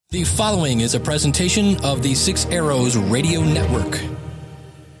The following is a presentation of the Six Arrows Radio Network.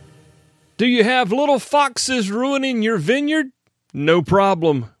 Do you have little foxes ruining your vineyard? No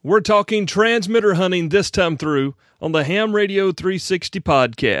problem. We're talking transmitter hunting this time through on the Ham Radio 360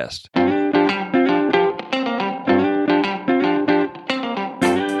 podcast.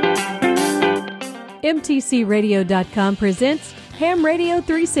 MTCRadio.com presents Ham Radio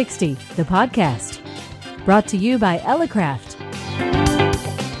 360, the podcast. Brought to you by Ellicraft.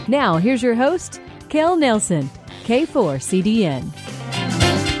 Now, here's your host, Kel Nelson, K4CDN.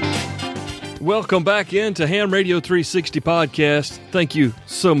 Welcome back into Ham Radio 360 podcast. Thank you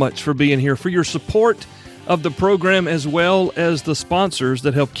so much for being here, for your support of the program as well as the sponsors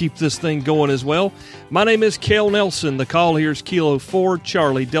that help keep this thing going as well. My name is Kel Nelson. The call here is Kilo 4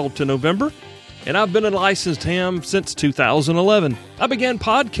 Charlie Delta November, and I've been a licensed ham since 2011. I began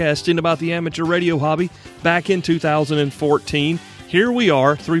podcasting about the amateur radio hobby back in 2014. Here we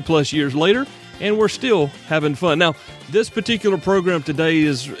are 3+ years later, and we're still having fun. Now, this particular program today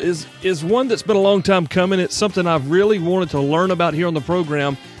is one that's been a long time coming. It's something I've really wanted to learn about here on the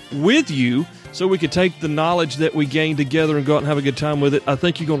program with you, so we could take the knowledge that we gain together and go out and have a good time with it. I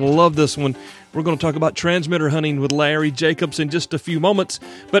think you're going to love this one. We're going to talk about transmitter hunting with Larry Jacobs in just a few moments.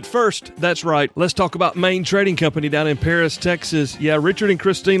 But first, that's right, let's talk about Main Trading Company down in Paris, Texas. Yeah, Richard and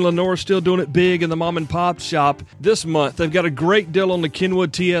Christine Lenore still doing it big in the mom and pop shop. This month, they've got a great deal on the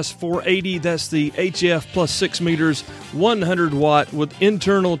Kenwood TS 480. That's the HF plus 6 meters, 100 watt with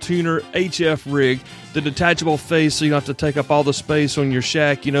internal tuner HF rig. The detachable face, so you don't have to take up all the space on your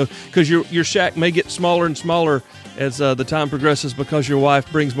shack, you know, because your shack may get smaller and smaller as the time progresses because your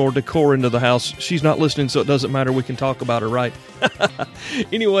wife brings more decor into the house. She's not listening, so it doesn't matter. We can talk about her, right?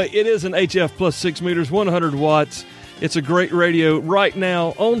 Anyway, it is an HF plus 6 meters, 100 watts. It's a great radio. Right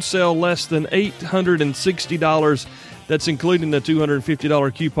now, on sale less than $860. That's including the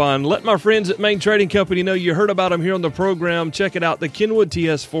 $250 coupon. Let my friends at Main Trading Company know you heard about them here on the program. Check it out, the Kenwood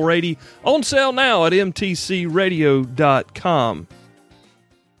TS 480, on sale now at mtcradio.com.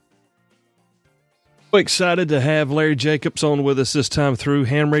 So excited to have Larry Jacobs on with us this time through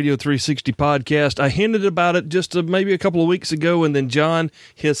Ham Radio 360 podcast. I hinted about it just maybe a couple of weeks ago, and then John,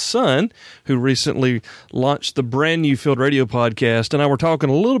 his son, who recently launched the brand new Field Radio podcast, and I were talking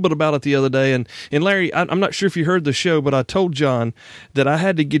a little bit about it the other day. And Larry, I'm not sure if you heard the show, but I told John that I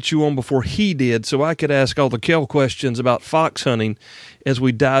had to get you on before he did so I could ask all the Kel questions about fox hunting as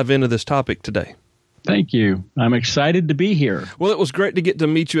we dive into this topic today. Thank you. I'm excited to be here. Well, it was great to get to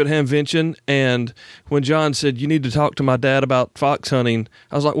meet you at Hamvention, and when John said, you need to talk to my dad about fox hunting,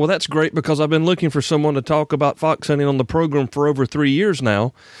 I was like, well, that's great because I've been looking for someone to talk about fox hunting on the program for over 3 years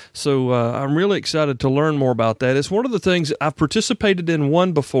now, so I'm really excited to learn more about that. It's one of the things I've participated in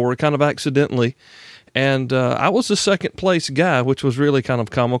one before, kind of accidentally, and I was the second place guy, which was really kind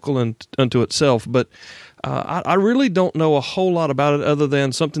of comical unto itself, but I really don't know a whole lot about it other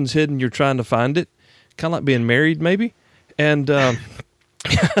than something's hidden, you're trying to find it. Kind of like being married, maybe. And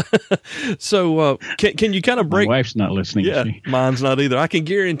so can you kind of break... My wife's not listening. Yeah, mine's not either. I can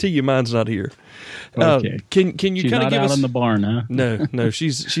guarantee you mine's not here. Okay. Can you kind of give us... She's not out in the barn, huh? No,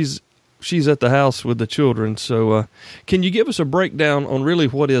 she's at the house with the children. So can you give us a breakdown on really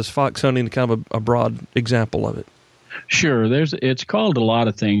what is fox hunting, kind of a broad example of it? Sure. It's called a lot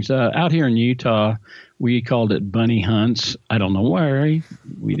of things. Out here in Utah, we called it bunny hunts. I don't know why.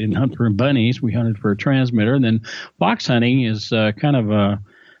 We didn't hunt for bunnies. We hunted for a transmitter. And then fox hunting is kind of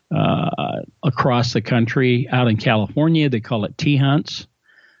across the country. Out in California, they call it T-hunts.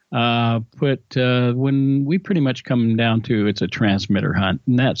 When we pretty much come down to it's a transmitter hunt,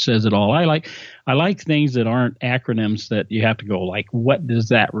 and that says it all. I like things that aren't acronyms that you have to go like, what does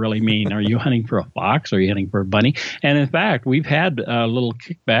that really mean? Are you hunting for a fox? Or are you hunting for a bunny? And in fact, we've had a little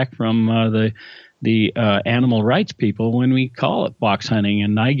kickback from the animal rights people when we call it fox hunting,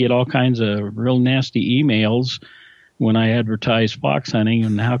 and I get all kinds of real nasty emails when I advertise fox hunting,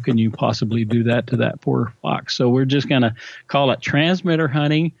 and how can you possibly do that to that poor fox? So we're just going to call it transmitter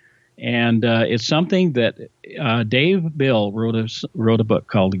hunting, and it's something that Dave Bill wrote a book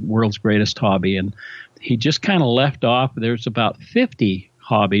called The World's Greatest Hobby, and he just kind of left off. There's about 50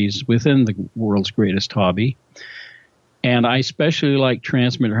 hobbies within the World's Greatest Hobby, and I especially like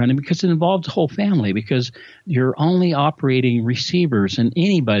transmitter hunting because it involves the whole family, because you're only operating receivers, and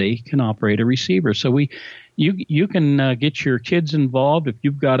anybody can operate a receiver. So you can get your kids involved. If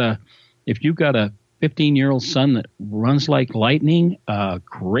you've got a 15-year-old son that runs like lightning,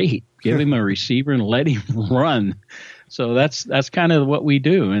 great. Give him a receiver and let him run. So that's kind of what we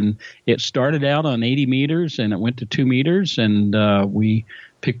do. And it started out on 80 meters and it went to 2 meters, and we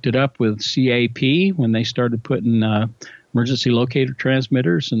picked it up with CAP when they started putting emergency locator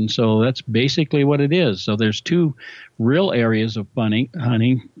transmitters, and so that's basically what it is. So there's two real areas of funning.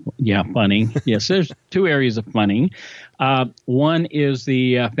 Yes, there's two areas of funning. One is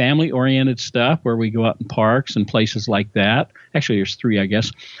the family-oriented stuff where we go out in parks and places like that. Actually, there's three, I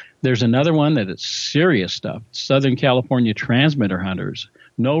guess. There's another one that is serious stuff, Southern California transmitter hunters.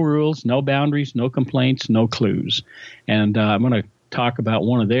 No rules, no boundaries, no complaints, no clues. And I'm going to talk about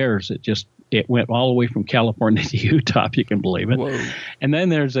one of theirs. It went all the way from California to Utah, if you can believe it. Whoa. And then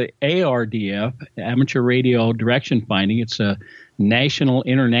there's a ARDF, Amateur Radio Direction Finding. It's a national,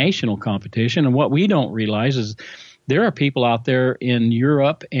 international competition. And what we don't realize is there are people out there in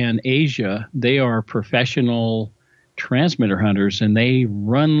Europe and Asia. They are professional transmitter hunters, and they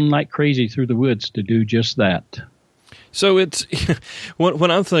run like crazy through the woods to do just that. So it's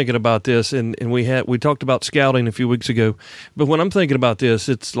when I'm thinking about this, and we talked about scouting a few weeks ago, but when I'm thinking about this,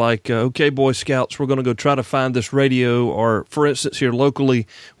 it's like, okay, Boy Scouts, we're going to go try to find this radio. Or, for instance, here locally,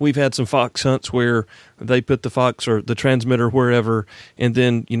 we've had some fox hunts where they put the fox or the transmitter wherever, and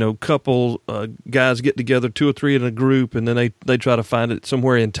then couple guys get together, 2 or 3 in a group, and then they try to find it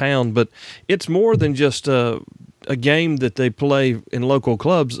somewhere in town. But it's more than just a game that they play in local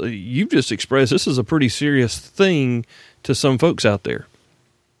clubs. You've just expressed this is a pretty serious thing to some folks out there.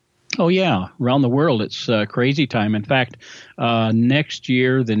 Oh, yeah. Around the world, it's crazy time. In fact, next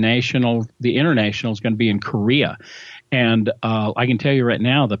year, the international is going to be in Korea. And I can tell you right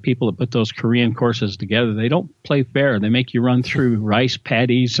now, the people that put those Korean courses together, they don't play fair. They make you run through rice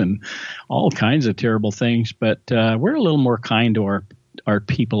paddies and all kinds of terrible things. But we're a little more kind to our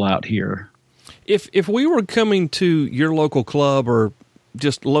people out here. If we were coming to your local club or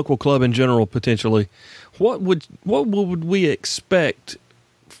just local club in general, potentially, what would we expect,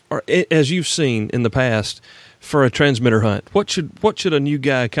 or as you've seen in the past, for a transmitter hunt? What should a new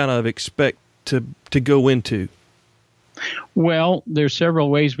guy kind of expect to go into? Well, there's several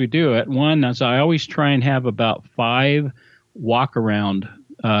ways we do it. One is I always try and have about 5 walk-around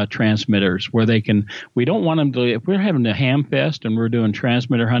transmitters where we don't want them to, if we're having a ham fest and we're doing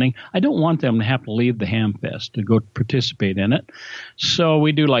transmitter hunting, I don't want them to have to leave the ham fest to go participate in it. So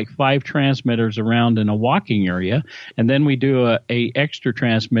we do like 5 transmitters around in a walking area, and then we do a extra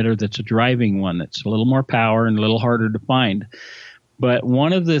transmitter that's a driving one that's a little more power and a little harder to find. But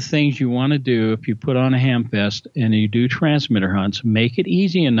one of the things you want to do if you put on a ham fest and you do transmitter hunts, make it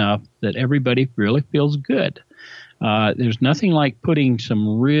easy enough that everybody really feels good. There's nothing like putting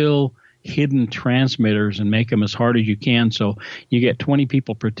some real hidden transmitters and make them as hard as you can so you get 20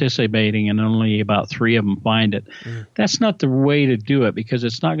 people participating and only about 3 of them find it. That's not the way to do it, because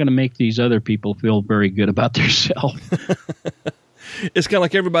it's not going to make these other people feel very good about themselves. It's kind of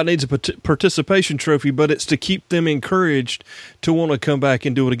like everybody needs a participation trophy, but it's to keep them encouraged to want to come back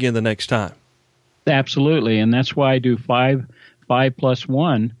and do it again the next time. Absolutely, and that's why I do 5 plus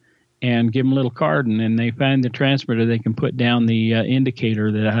 1. And give them a little card, and then they find the transmitter. They can put down the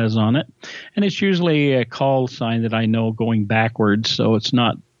indicator that it has on it, and it's usually a call sign that I know going backwards. So it's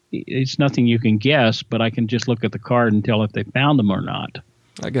nothing you can guess, but I can just look at the card and tell if they found them or not.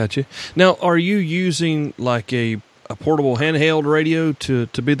 I got you. Now, are you using like a portable handheld radio to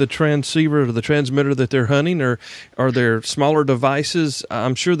be the transceiver or the transmitter that they're hunting, or are there smaller devices?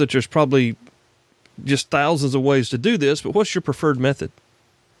 I'm sure that there's probably just thousands of ways to do this, but what's your preferred method?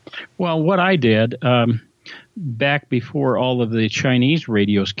 Well, what I did back before all of the Chinese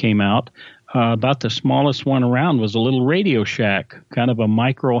radios came out, about the smallest one around was a little Radio Shack, kind of a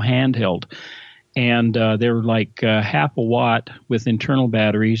micro handheld. And they were like half a watt with internal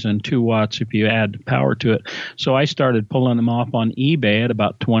batteries and 2 watts if you add power to it. So I started pulling them off on eBay at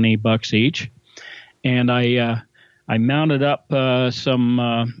about $20 each. And I mounted up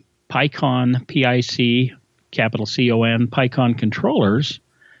some PICON, P-I-C, capital C-O-N, PICON controllers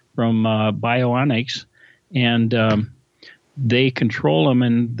from Bionics, and they control them,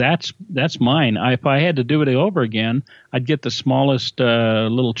 and that's mine. If I had to do it over again, I'd get the smallest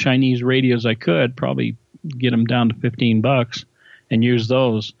little Chinese radios I could, probably get them down to $15, and use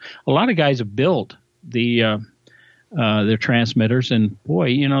those. A lot of guys have built their transmitters, and boy,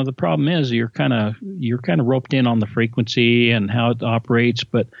 the problem is you're kind of roped in on the frequency and how it operates,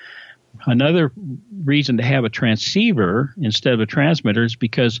 but another reason to have a transceiver instead of a transmitter is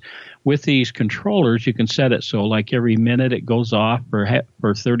because with these controllers, you can set it so like every minute it goes off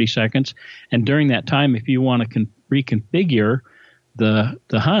for 30 seconds. And during that time, if you want to reconfigure the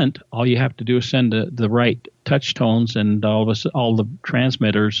hunt, all you have to do is send the right touch tones, and all the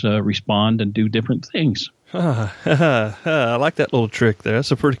transmitters respond and do different things. I like that little trick there.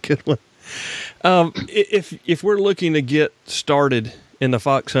 That's a pretty good one. If we're looking to get started in the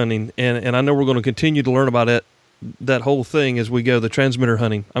fox hunting, and I know we're going to continue to learn about it that whole thing as we go, the transmitter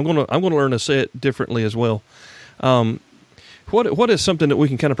hunting. I'm gonna learn to say it differently as well. What is something that we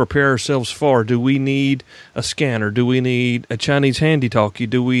can kind of prepare ourselves for? Do we need a scanner? Do we need a Chinese handy talkie?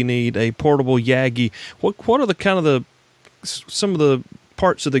 Do we need a portable Yagi? What are the kind of some of the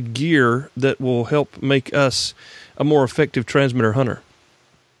parts of the gear that will help make us a more effective transmitter hunter?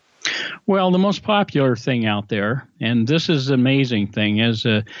 Well, the most popular thing out there, and this is the amazing thing, is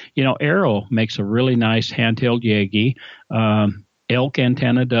Arrow makes a really nice handheld Yagi. Elk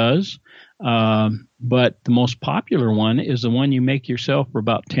Antenna does. But the most popular one is the one you make yourself for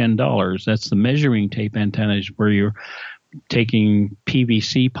about $10. That's the measuring tape antennas, where you're taking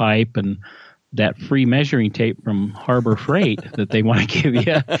PVC pipe and that free measuring tape from Harbor Freight that they want to give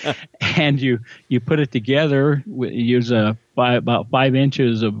you, and you put it together, use about 5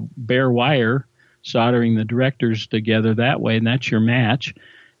 inches of bare wire, soldering the directors together that way, and that's your match.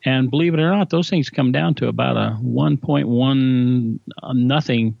 And believe it or not, those things come down to about a 1.1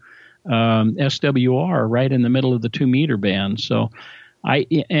 nothing SWR right in the middle of the 2 meter band. So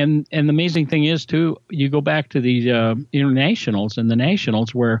and the amazing thing is too, you go back to the internationals and the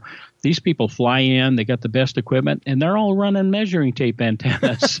nationals where these people fly in, they got the best equipment, and they're all running measuring tape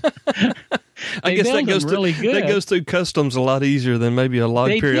antennas. I guess that goes through customs a lot easier than maybe a log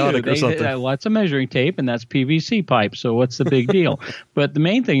periodic or something. Lots of measuring tape, and that's PVC pipe. So what's the big deal? But the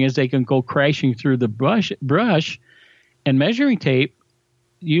main thing is they can go crashing through the brush, and measuring tape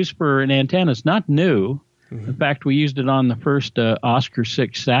used for an antenna is not new. Mm-hmm. In fact, we used it on the first Oscar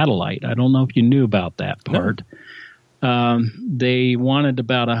 6 satellite. I don't know if you knew about that part. No. They wanted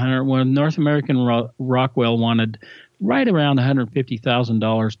about North American Rockwell wanted right around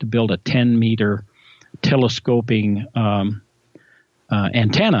 $150,000 to build a 10-meter telescoping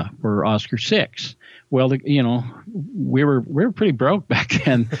antenna for Oscar 6. Well, we were pretty broke back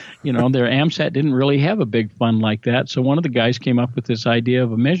then. Their AMSAT didn't really have a big fund like that. So one of the guys came up with this idea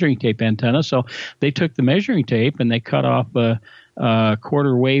of a measuring tape antenna. So they took the measuring tape and they cut off a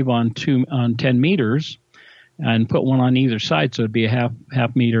quarter wave on 10 meters and put one on either side. So it'd be a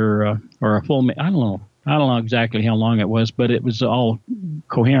half meter or a full. I don't know exactly how long it was, but it was all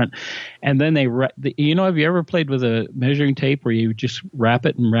coherent. And then have you ever played with a measuring tape where you just wrap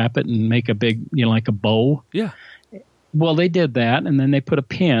it and make a big, like a bow? Yeah. Well, they did that, and then they put a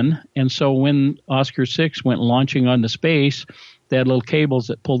pin. And so when Oscar 6 went launching onto space, they had little cables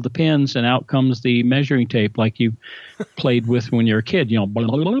that pulled the pins, and out comes the measuring tape like you played with when you were a kid.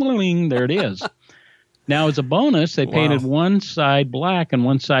 There it is. Now, as a bonus, they painted one side black and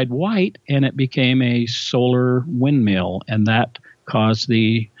one side white, and it became a solar windmill, and that caused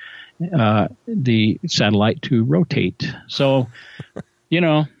the satellite to rotate. So,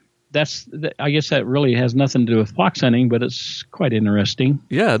 I guess that really has nothing to do with fox hunting, but it's quite interesting.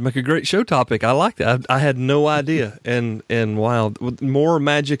 Yeah, it'd make a great show topic. I like that. I had no idea. And wow, more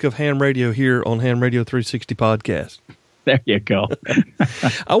magic of ham radio here on Ham Radio 360 podcast. There you go.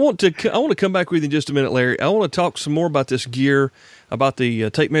 I want to come back with you in just a minute, Larry. I want to talk some more about this gear, about the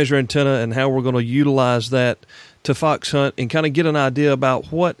tape measure antenna, and how we're going to utilize that to fox hunt and kind of get an idea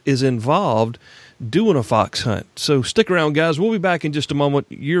about what is involved doing a fox hunt. So stick around, guys. We'll be back in just a moment.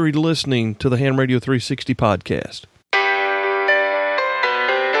 You're listening to the Ham Radio 360 podcast.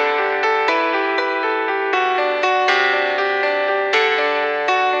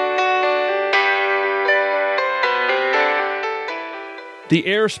 The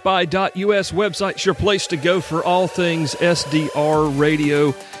airspy.us website's your place to go for all things SDR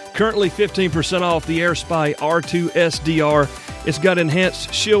radio. Currently 15% off the AirSpy R2 SDR. It's got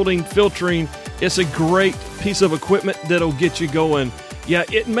enhanced shielding, filtering. It's a great piece of equipment that'll get you going. Yeah,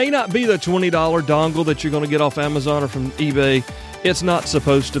 it may not be the $20 dongle that you're going to get off Amazon or from eBay. It's not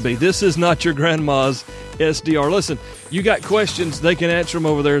supposed to be. This is not your grandma's SDR. Listen, you got questions, they can answer them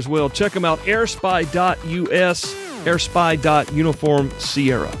over there as well. Check them out, airspy.us. airspy.uniform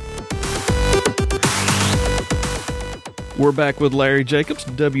Sierra. We're back with Larry Jacobs,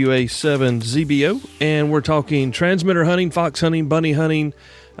 WA7ZBO, and we're talking transmitter hunting, fox hunting, bunny hunting,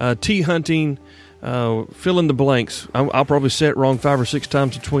 tea hunting, fill in the blanks. I'll probably say it wrong 5 or 6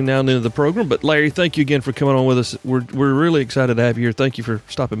 times between now and the end of the program, but Larry, thank you again for coming on with us. We're really excited to have you here. Thank you for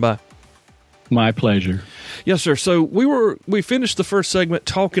stopping by. My pleasure. Yes, sir. So we finished the first segment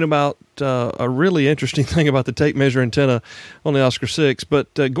talking about a really interesting thing about the tape measure antenna on the Oscar 6,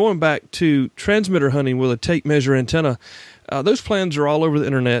 but going back to transmitter hunting with a tape measure antenna, those plans are all over the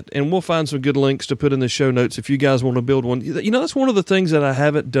internet, and we'll find some good links to put in the show notes if you guys want to build one. That's one of the things that I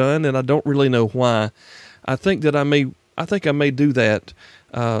haven't done, and I don't really know why. I think I may do that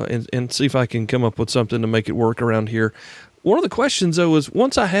and see if I can come up with something to make it work around here. One of the questions, though, is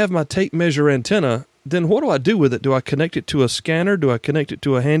once I have my tape measure antenna, then what do I do with it? Do I connect it to a scanner? Do I connect it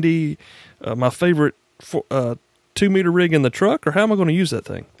to a handy, my favorite 2-meter rig in the truck? Or how am I going to use that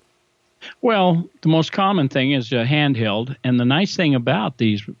thing? Well, the most common thing is a handheld. And the nice thing about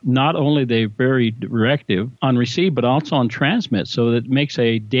these, not only they're very directive on receive, but also on transmit. So it makes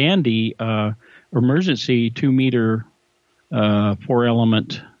a dandy emergency 2-meter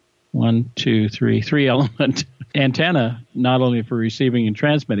 4-element, 3-element antenna, not only for receiving and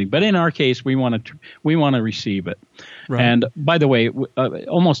transmitting, but in our case, we want to receive it. Right. And by the way,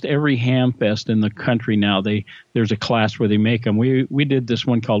 almost every ham fest in the country now, there's a class where they make them. We did this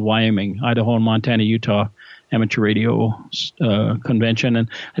one called Wyoming, Idaho, and Montana, Utah amateur radio convention, and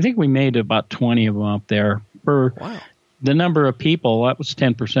I think we made about 20 of them up there. For the number of people, that was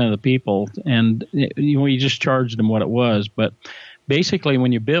 10% of the people, and we just charged them what it was, but. Basically,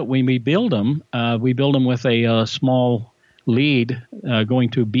 when we build them with a small lead going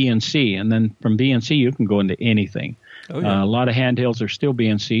to BNC, and then from BNC you can go into anything. Oh, yeah. A lot of handhelds are still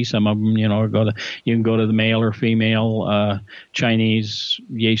BNC. Some of them, you can go to the male or female, Chinese,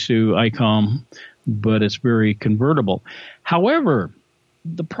 Yaesu, ICOM, but it's very convertible. However,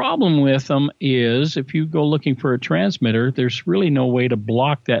 the problem with them is if you go looking for a transmitter, there's really no way to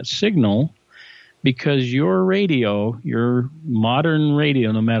block that signal. Because your radio, your modern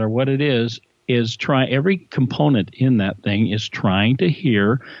radio, no matter what it is every component in that thing is trying to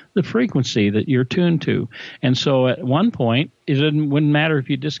hear the frequency that you're tuned to. And so at one point, wouldn't matter if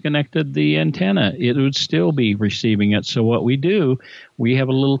you disconnected the antenna. It would still be receiving it. So what we do, we have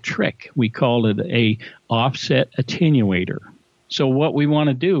a little trick. We call it a offset attenuator. So what we want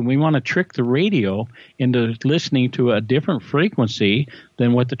to do, we want to trick the radio into listening to a different frequency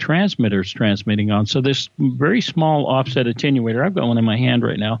than what the transmitter is transmitting on. So this very small offset attenuator, I've got one in my hand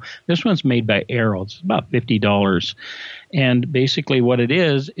right now. This one's made by Arrow. It's about $50. And basically what it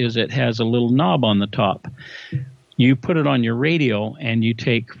is it has a little knob on the top. You put it on your radio and you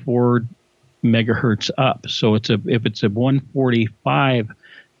take 4 megahertz up. So if it's a 145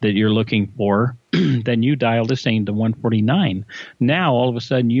 that you're looking for, then you dial this thing to 149. Now, all of a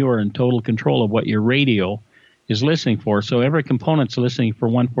sudden, you are in total control of what your radio is listening for. So every component's listening for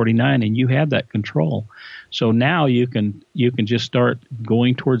 149, and you have that control. So now you can just start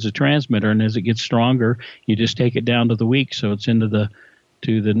going towards the transmitter, and as it gets stronger, you just take it down to the weak, so it's into the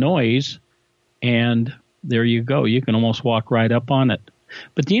noise, and there you go. You can almost walk right up on it.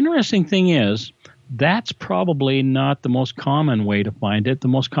 But the interesting thing is, that's probably not the most common way to find it. The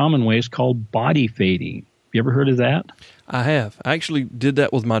most common way is called body fading. You ever heard of that? I have. I actually did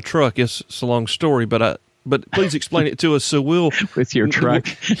that with my truck. It's a long story, but please explain it to us. So we'll with your truck.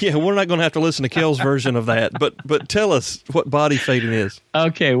 We're not going to have to listen to Kel's version of that. But tell us what body fading is.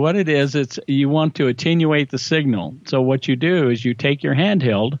 Okay, what it is, it's you want to attenuate the signal. So what you do is you take your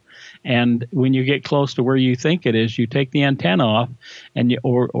handheld. And when you get close to where you think it is, you take the antenna off, and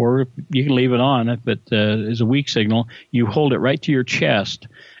or you can leave it on if it is a weak signal. You hold it right to your chest,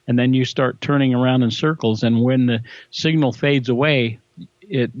 and then you start turning around in circles. And when the signal fades away,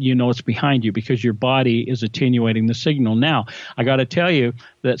 it's behind you because your body is attenuating the signal. Now, I got to tell you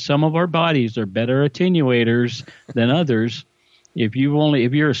that some of our bodies are better attenuators than others. If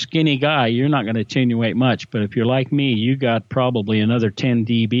you're a skinny guy, you're not going to attenuate much. But if you're like me, you got probably another 10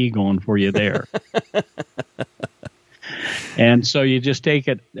 dB going for you there. And so you just take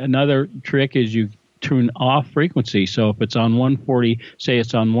it. Another trick is you tune off frequency. So if it's on 140, say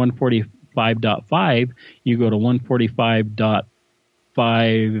it's on 145.5, you go to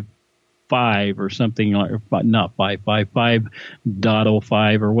 145.55 or something, like not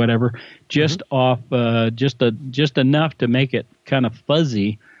 5.05 or whatever, just off just enough to make it kind of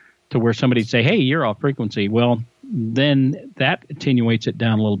fuzzy to where somebody'd say, hey, you're off frequency. Well, then that attenuates it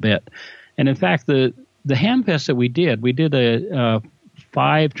down a little bit. And in fact, the hamfest that we did a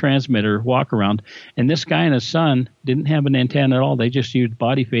 5 transmitter walk around, and this guy and his son didn't have an antenna at all. They just used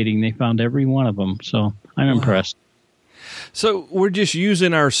body fading. They found every one of them. So I'm impressed. So we're just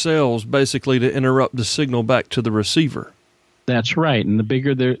using ourselves basically to interrupt the signal back to the receiver. That's right. And the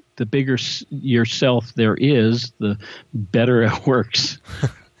bigger yourself there is, the better it works.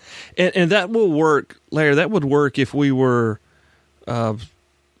 and that will work, Larry. That would work if we were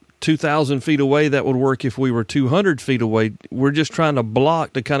 2,000 feet away. That would work if we were 200 feet away. We're just trying to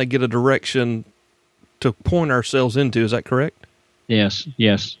block to kind of get a direction to point ourselves into. Is that correct? Yes.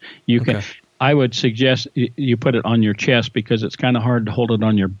 You can. I would suggest you put it on your chest because it's kind of hard to hold it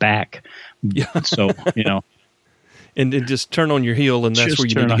on your back. Yeah. So, And just turn on your heel, and that's where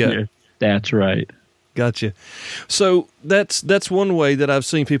you need to go. That's right. Gotcha. So that's one way that I've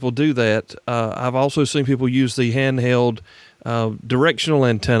seen people do that. I've also seen people use the handheld directional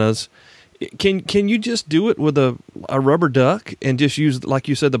antennas. Can you just do it with a rubber duck and just use, like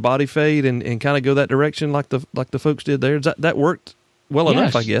you said, the body fade and kind of go that direction like the folks did there? That worked well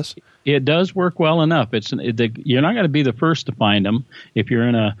enough, I guess. It does work well enough. You're not going to be the first to find them if you're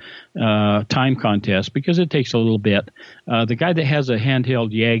in a time contest, because it takes a little bit. The guy that has a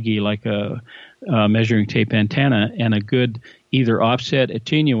handheld Yagi, like a measuring tape antenna, and a good either offset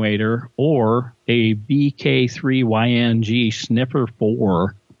attenuator or a BK3YNG sniffer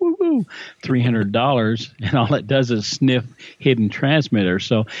 4, $300, and all it does is sniff hidden transmitter.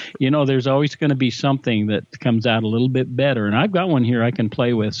 So, there's always going to be something that comes out a little bit better. And I've got one here I can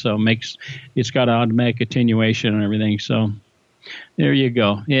play with, so it's got automatic attenuation and everything. So there you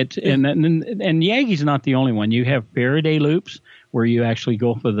go. And Yagi's not the only one. You have Faraday loops where you actually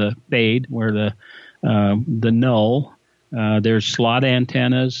go for the fade, where the null. There's slot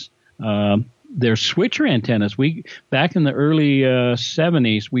antennas. There's switcher antennas. Back in the early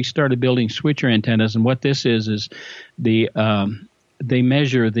 70s, we started building switcher antennas, and what this is they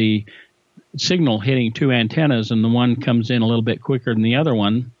measure the signal hitting two antennas, and the one comes in a little bit quicker than the other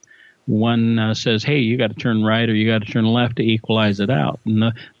one. One says, "Hey, you got to turn right or you got to turn left to equalize it out,"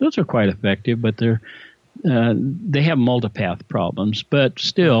 and those are quite effective, but they have multipath problems. But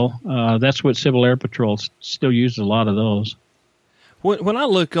still, that's what Civil Air Patrol still uses a lot of those. When I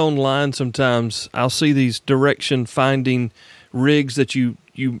look online sometimes, I'll see these direction-finding rigs that you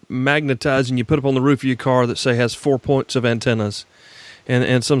magnetize and you put up on the roof of your car that, say, has 4 points of antennas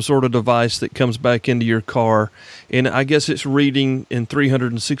and some sort of device that comes back into your car. And I guess it's reading in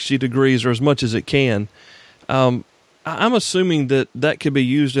 360 degrees or as much as it can. I'm assuming that could be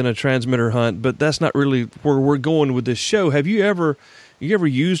used in a transmitter hunt, but that's not really where we're going with this show. Have you ever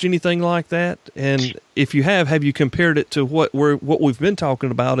used anything like that? And if you have you compared it to what we've been talking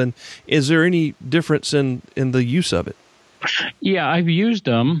about? And is there any difference in the use of it? Yeah, I've used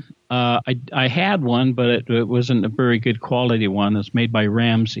them. I had one, but it wasn't a very good quality one. It's made by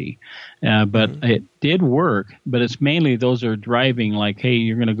Ramsey. But it did work, but it's mainly those are driving like, hey,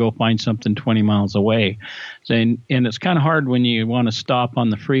 you're going to go find something 20 miles away. And it's kind of hard when you want to stop on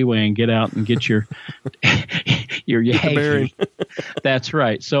the freeway and get out and get your Yagi. That's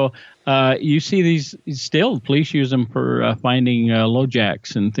right. So you see these still, police use them for finding low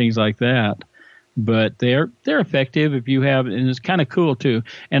jacks and things like that. But they're effective if you have, and it's kind of cool too.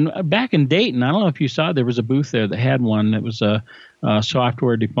 And back in Dayton, I don't know if you saw, there was a booth there that had one that was a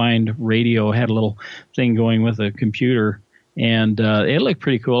software-defined radio, had a little thing going with a computer, and it looked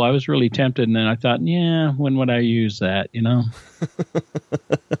pretty cool. I was really tempted, and then I thought, when would I use that?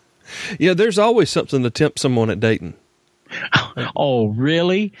 Yeah, there's always something to tempt someone at Dayton. Oh,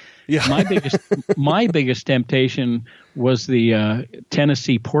 really? Yeah. My biggest temptation was the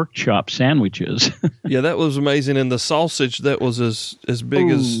Tennessee pork chop sandwiches. Yeah, that was amazing, and the sausage that was as big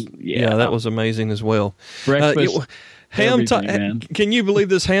as that was amazing as well. Breakfast. Ham. Can you believe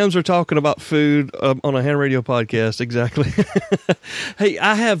this? Hams are talking about food on a ham radio podcast. Exactly. Hey,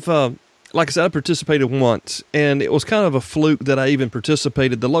 I have. Like I said, I participated once, and it was kind of a fluke that I even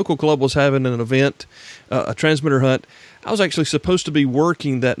participated. The local club was having an event, a transmitter hunt. I was actually supposed to be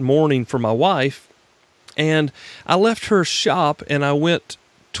working that morning for my wife, and I left her shop, and I went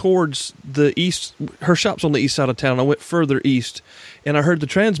towards the east. Her shop's on the east side of town. I went further east, and I heard the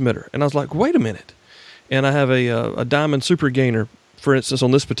transmitter, and I was like, wait a minute. And I have a Diamond Super Gainer, for instance,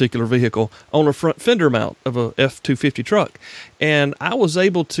 on this particular vehicle, on a front fender mount of a F-250 truck. And I was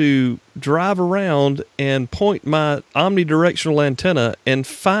able to drive around and point my omnidirectional antenna and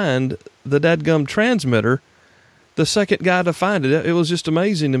find the dadgum transmitter, the second guy to find it. It was just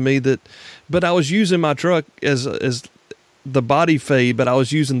amazing to me but I was using my truck as the body fade, but I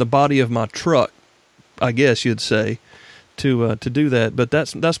was using the body of my truck, I guess you'd say, to do that. But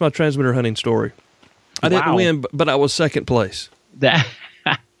that's my transmitter hunting story. I didn't win, but I was second place. That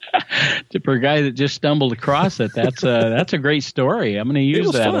for a guy that just stumbled across it, that's a great story. I'm going to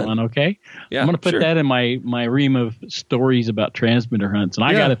use that one. Okay, I'm going to put that in my ream of stories about transmitter hunts, and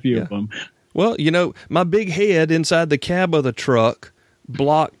I got a few of them. Well, my big head inside the cab of the truck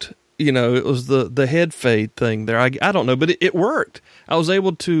blocked. It was the head fade thing there. I don't know, but it worked. I was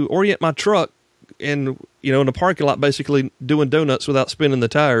able to orient my truck in the parking lot, basically doing donuts without spinning the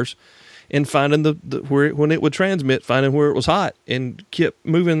tires. And finding when it would transmit, finding where it was hot, and kept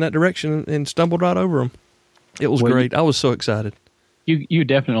moving in that direction and stumbled right over them. It was great. I was so excited. You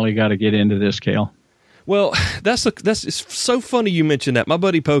definitely got to get into this, Cale. Well, it's so funny you mentioned that. My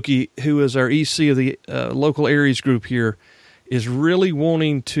buddy Pokey, who is our EC of the local Aries group here, is really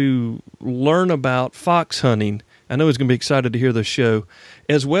wanting to learn about fox hunting. I know he's going to be excited to hear the show,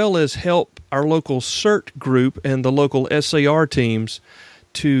 as well as help our local CERT group and the local SAR teams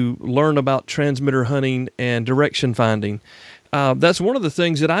to learn about transmitter hunting and direction finding. That's one of the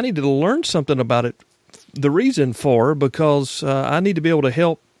things that I needed to learn something about it. The reason for, because I need to be able to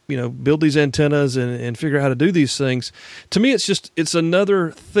help, build these antennas and figure out how to do these things. To me, it's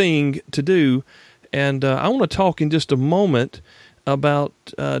another thing to do. And I want to talk in just a moment about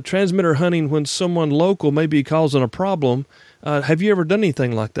transmitter hunting when someone local may be causing a problem. Have you ever done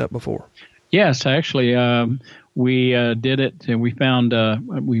anything like that before? Yes, actually, we did it, and we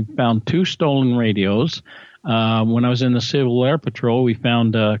found 2 stolen radios. When I was in the Civil Air Patrol, we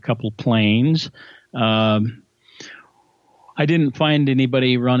found a couple planes. I didn't find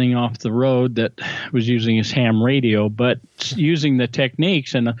anybody running off the road that was using his ham radio, but using the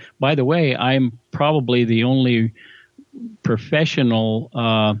techniques. And by the way, I'm probably the only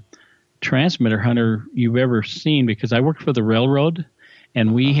professional transmitter hunter you've ever seen, because I worked for the railroad,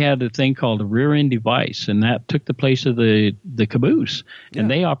 and we had a thing called a rear end device, and that took the place of the caboose. Yeah.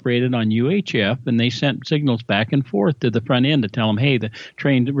 And they operated on UHF, and they sent signals back and forth to the front end to tell them, hey, the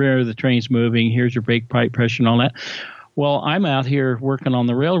rear of the train's moving, here's your brake pipe pressure and all that. Well, I'm out here working on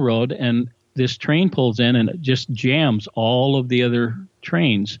the railroad, and this train pulls in, and it just jams all of the other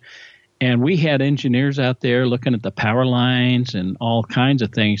trains. And we had engineers out there looking at the power lines and all kinds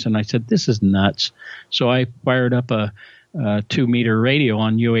of things. And I said, this is nuts. So I fired up a 2-meter radio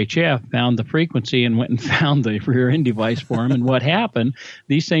on UHF, found the frequency, and went and found the rear end device for them. And what happened,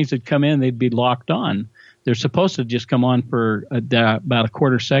 these things would come in, they'd be locked on. They're supposed to just come on for about a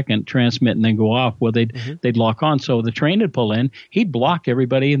quarter second, transmit, and then go off. Well, they'd lock on. So the train would pull in. He'd block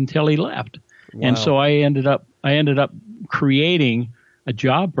everybody until he left. Wow. And so I ended up creating a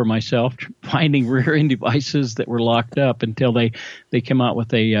job for myself, finding rear end devices that were locked up until they came out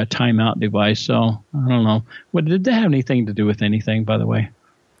with a timeout device. So I don't know. Did that have anything to do with anything, by the way?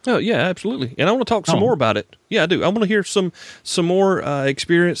 Oh, yeah, absolutely. And I want to talk some more about it. Yeah, I do. I want to hear some more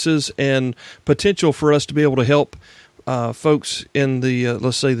experiences and potential for us to be able to help folks in the,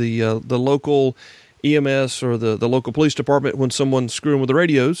 let's say, the local EMS or the local police department when someone's screwing with the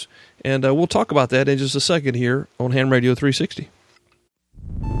radios. And we'll talk about that in just a second here on Ham Radio 360.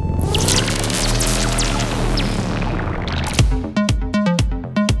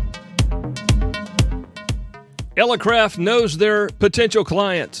 Elecraft knows their potential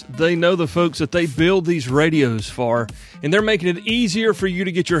clients. They know the folks that they build these radios for, and they're making it easier for you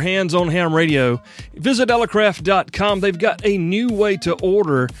to get your hands on ham radio. Visit elecraft.com. They've got a new way to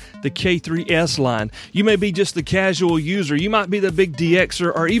order the K3S line. You may be just the casual user. You might be the big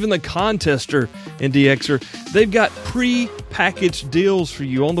DXer or even the contester in DXer. They've got pre-packaged deals for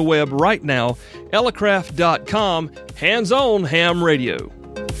you on the web right now. elecraft.com. Hands-on ham radio.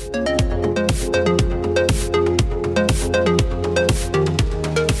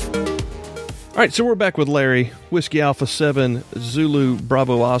 All right, so we're back with Larry, Whiskey Alpha 7, Zulu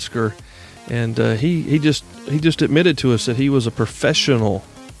Bravo Oscar, and he just admitted to us that he was a professional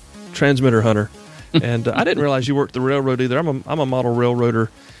transmitter hunter, and I didn't realize you worked the railroad either. I'm a model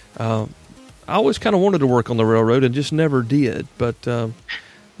railroader. I always kind of wanted to work on the railroad and just never did, but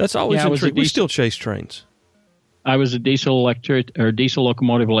that's always intriguing. We still chase trains. I was a diesel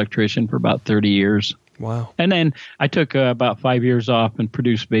locomotive electrician for about 30 years. Wow. And then I took about 5 years off and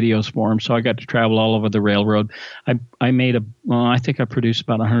produced videos for them, so I got to travel all over the railroad. I think I produced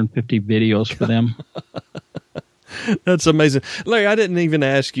about 150 videos for them. That's amazing. Larry, I didn't even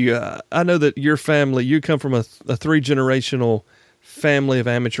ask you. I know that your family, you come from a 3-generational family of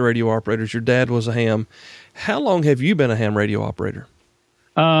amateur radio operators. Your dad was a ham. How long have you been a ham radio operator?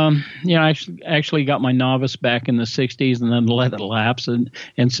 I actually got my novice back in the 60s and then let it lapse in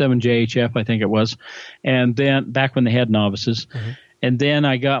 7JHF, I think it was. And then back when they had novices. Mm-hmm. And then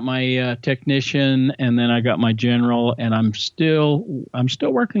I got my technician, and then I got my general, and I'm still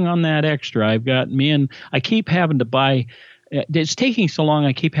working on that extra. I keep having to buy. It's taking so long.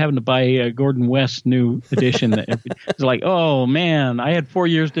 I keep having to buy Gordon West's new edition. It's like, oh man, I had 4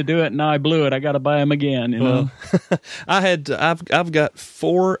 years to do it, and now I blew it. I got to buy them again. You know, I've got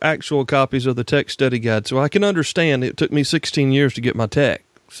 4 actual copies of the Tech Study Guide, so I can understand. It took me 16 years to get my tech.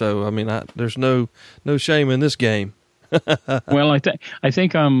 So I mean, there's no shame in this game. Well, I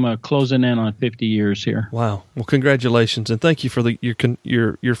think I'm closing in on 50 years here. Wow! Well, congratulations, and thank you for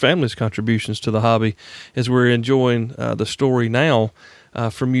your family's contributions to the hobby. As we're enjoying the story now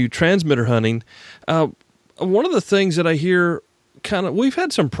from you, transmitter hunting. One of the things that I hear, we've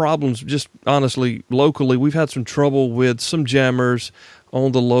had some problems. Just honestly, locally, we've had some trouble with some jammers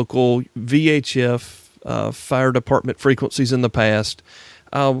on the local VHF fire department frequencies in the past.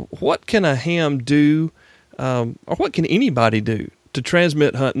 What can a ham do? Or what can anybody do to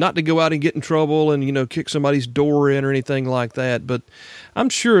transmit hunt, not to go out and get in trouble and, kick somebody's door in or anything like that. But I'm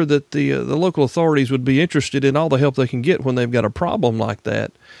sure that the local authorities would be interested in all the help they can get when they've got a problem like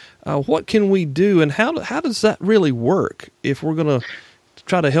that. What can we do, and how does that really work if we're going to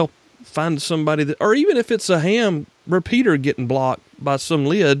try to help find somebody that, or even if it's a ham repeater getting blocked by some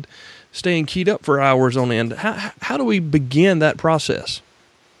lid staying keyed up for hours on end? How do we begin that process?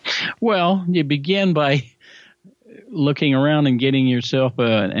 Well, you begin by looking around and getting yourself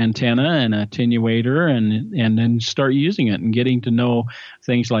an antenna and an attenuator, and then start using it and getting to know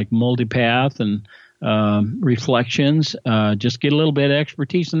things like multipath and reflections. Just get a little bit of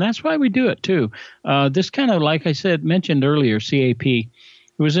expertise, and that's why we do it too. This kind of, like I said, mentioned earlier, CAP.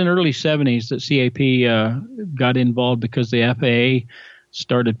 It was in the early 70s that CAP got involved because the FAA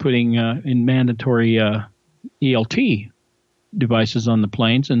started putting in mandatory ELT devices on the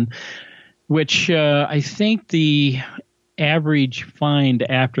planes, and which I think the average find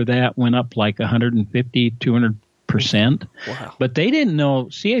after that went up like 150, 200%. Wow. But they didn't know,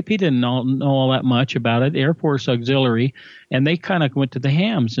 CAP didn't know all that much about it, Air Force Auxiliary, and they kind of went to the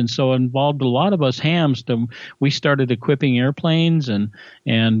hams. And so it involved a lot of us hams. We started equipping airplanes and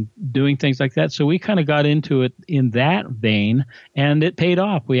doing things like that. So we kind of got into it in that vein, and it paid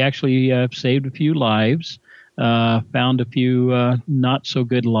off. We actually saved a few lives, found a few not so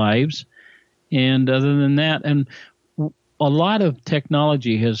good lives. And other than that, and a lot of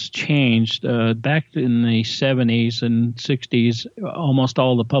technology has changed. Back in the 70s and 60s, almost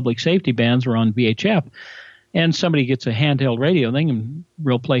all the public safety bands were on VHF. And somebody gets a handheld radio, they can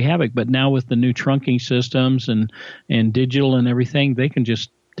real play havoc. But now with the new trunking systems and digital and everything, they can just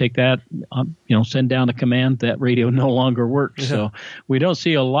take that, send down a command, that radio no longer works. Yeah. So we don't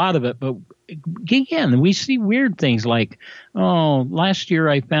see a lot of it. But again, we see weird things like, last year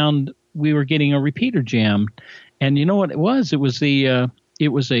I found we were getting a repeater jammed, and you know what it was? It was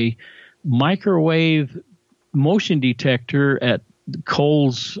a microwave motion detector at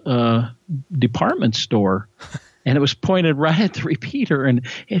Kohl's department store, and it was pointed right at the repeater, and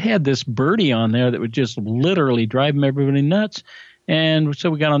it had this birdie on there that would just literally drive everybody nuts. And so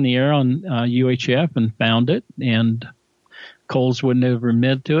we got on the air on UHF and found it, and Kohl's wouldn't have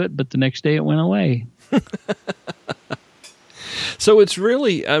admitted to it, but the next day it went away. So it's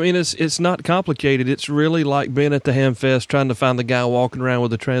really, it's not complicated. It's really like being at the Ham Fest trying to find the guy walking around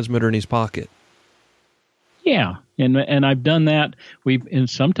with a transmitter in his pocket. Yeah, and I've done that. And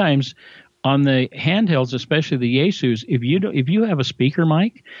sometimes on the handhelds, especially the Yaesus, if you have a speaker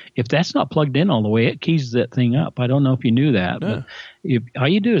mic, if that's not plugged in all the way, it keys that thing up. I don't know if you knew that, but all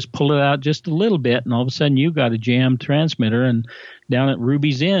you do is pull it out just a little bit, and all of a sudden you've got a jammed transmitter. And down at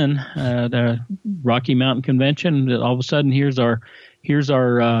Ruby's Inn, the Rocky Mountain Convention, all of a sudden here's our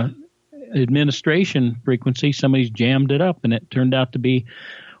administration frequency. Somebody's jammed it up, and it turned out to be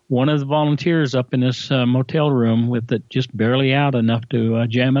one of the volunteers up in this motel room with it just barely out enough to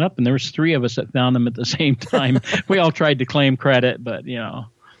jam it up. And there was 3 of us that found them at the same time. We all tried to claim credit, but, Well,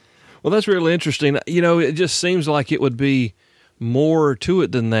 that's really interesting. It just seems like it would be more to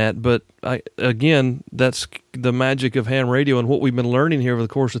it than that. But, again, that's the magic of ham radio. And what we've been learning here over the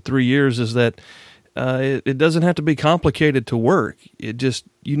course of 3 years is that it doesn't have to be complicated to work.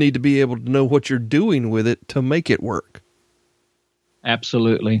 You need to be able to know what you're doing with it to make it work.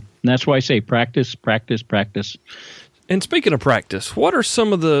 Absolutely. And that's why I say practice, practice, practice. And speaking of practice, what are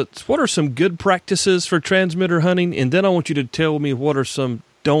some good practices for transmitter hunting? And then I want you to tell me what are some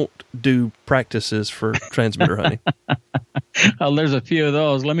don't do practices for transmitter hunting. Well, there's a few of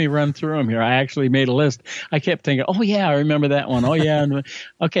those. Let me run through them here. I actually made a list. I kept thinking, oh yeah, I remember that one. Oh yeah.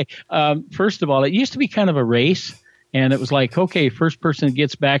 Okay. First of all, it used to be kind of a race. And it was like, okay, first person that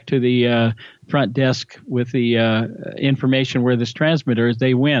gets back to the front desk with the information where this transmitter is,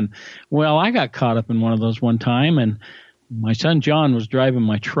 they win. Well, I got caught up in one of those one time, and my son John was driving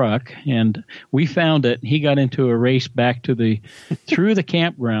my truck, and we found it. He got into a race back to through the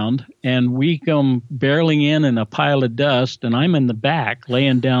campground, and we come barreling in a pile of dust, and I'm in the back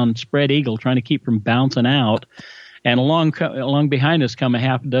laying down spread eagle trying to keep from bouncing out. And along behind us come a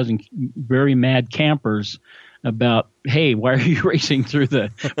half a dozen very mad campers about, hey, why are you racing through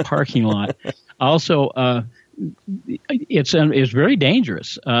the parking lot? Also, it's very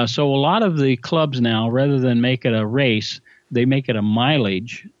dangerous. So a lot of the clubs now, rather than make it a race, they make it a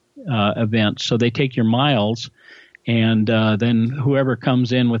mileage event. So they take your miles, and then whoever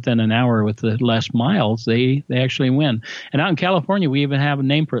comes in within an hour with the less miles, they actually win. And out in California, we even have a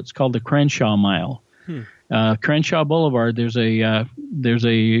name for it. It's called the Crenshaw Mile. Crenshaw Boulevard, it's a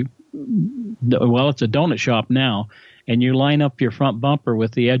donut shop now, and you line up your front bumper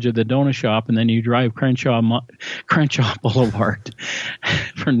with the edge of the donut shop, and then you drive Crenshaw Boulevard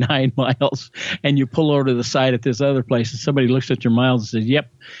for 9 miles, and you pull over to the side at this other place, and somebody looks at your miles and says,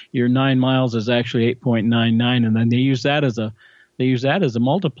 "Yep, your 9 miles is actually 8.99," and then they use that as a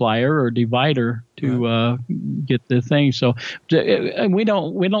multiplier or divider to get the thing. So we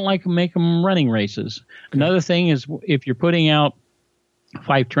don't like to make them running races. Another thing is, if you're putting out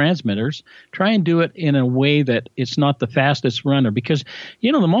 5 transmitters, try and do it in a way that it's not the fastest runner, because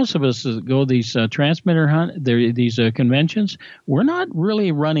the most of us that go these transmitter these conventions, we're not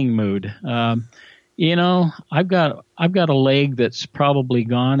really running mood. I've got a leg that's probably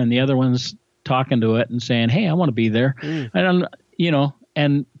gone, and the other one's talking to it and saying, "Hey, I want to be there."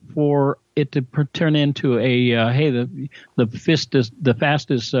 And for it to turn into a hey, the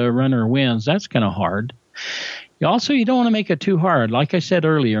fastest runner wins, that's kind of hard. Also, you don't want to make it too hard. Like I said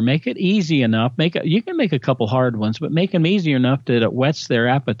earlier, make it easy enough. You can make a couple hard ones, but make them easy enough that it whets their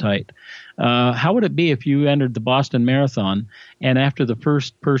appetite. How would it be if you entered the Boston Marathon, and after the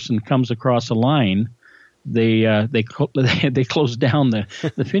first person comes across a line, they close down the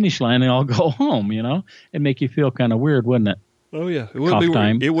finish line and all go home? It'd make you feel kind of weird, wouldn't it? Oh yeah, it wouldn't be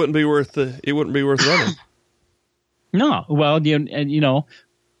worth running. No, well,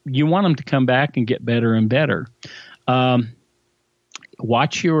 you want them to come back and get better and better.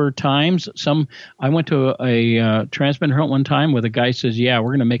 Watch your times. I went to a transmitter hunt one time where the guy says, "Yeah, we're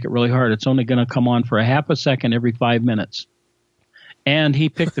going to make it really hard. It's only going to come on for a half a second every 5 minutes." And he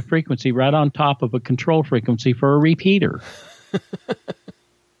picked the frequency right on top of a control frequency for a repeater.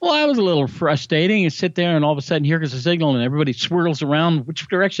 Well, that was a little frustrating. You sit there and all of a sudden here goes a signal and everybody swirls around which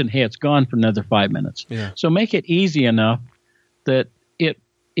direction. Hey, it's gone for another 5 minutes. Yeah. So make it easy enough that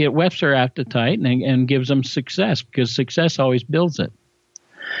it whets their appetite and gives them success, because success always builds it.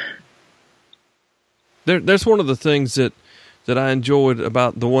 There's one of the things that I enjoyed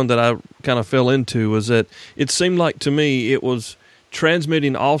about the one that I kind of fell into was that it seemed like to me it was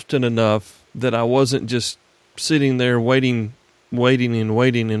transmitting often enough that I wasn't just sitting there waiting,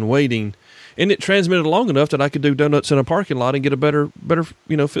 and it transmitted long enough that I could do donuts in a parking lot and get a better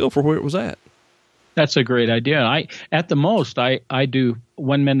feel for where it was at. That's a great idea. At the most I do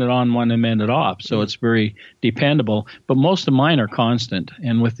 1 minute on, 1 minute off, so it's very dependable. But most of mine are constant,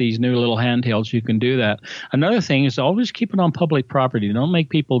 and with these new little handhelds, you can do that. Another thing is always keep it on public property. Don't make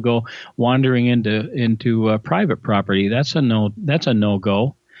people go wandering into private property. That's a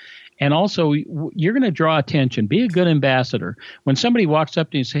no-go. And also, you're going to draw attention. Be a good ambassador. When somebody walks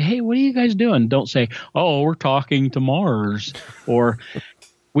up to you and say, "Hey, what are you guys doing?" Don't say, "Oh, we're talking to Mars," or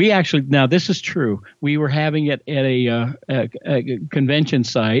we actually, now this is true. We were having it at a convention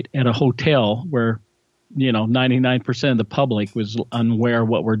site at a hotel where, 99% of the public was unaware of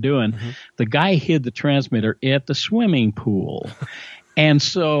what we're doing. Mm-hmm. The guy hid the transmitter at the swimming pool. And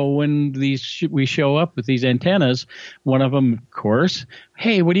so when we show up with these antennas, one of them, of course,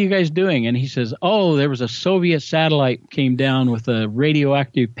 "Hey, what are you guys doing?" And he says, "Oh, there was a Soviet satellite came down with a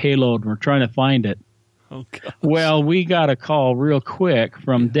radioactive payload, and we're trying to find it." Oh, gosh. Well, we got a call real quick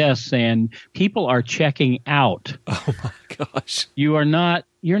from desk saying people are checking out. Oh my gosh! You're not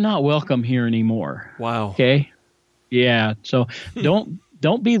welcome here anymore. Wow. Okay. Yeah. So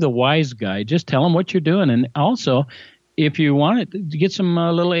don't be the wise guy. Just tell them what you're doing, and also, if you want it, to get some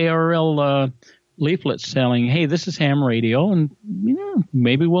little ARL leaflets selling, "Hey, this is ham radio," and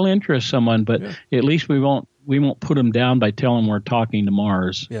maybe we'll interest someone, but at least we won't put them down by telling them we're talking to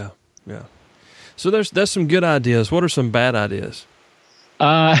Mars. Yeah. Yeah. So there's some good ideas. What are some bad ideas?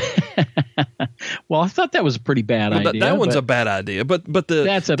 Well, I thought that was a pretty bad idea. That one's a bad idea, but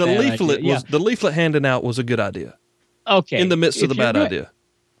the leaflet handing out was a good idea. Okay. In the midst of the bad idea.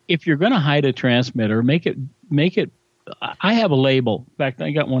 If you're going to hide a transmitter, make it. I have a label. In fact,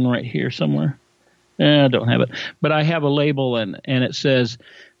 I got one right here somewhere. I don't have it, but I have a label, and it says,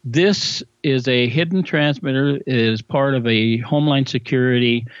 "This is a hidden transmitter. It is part of a Homeland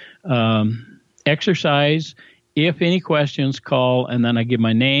Security exercise. If any questions, call," and then I give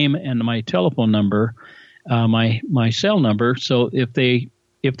my name and my telephone number, my cell number. So if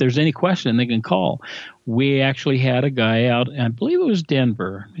there's any question, they can call. We actually had a guy out, and I believe it was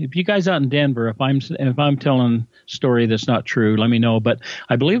Denver. If you guys out in Denver, if I'm telling a story that's not true, let me know. But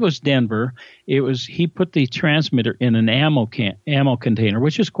I believe it was Denver. He put the transmitter in an ammo container,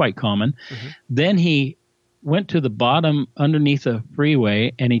 which is quite common. Mm-hmm. Then he went to the bottom underneath a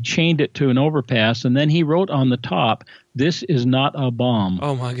freeway, and he chained it to an overpass, and then he wrote on the top, "This is not a bomb."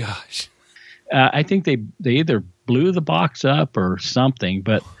 Oh my gosh! I think they either blew the box up or something,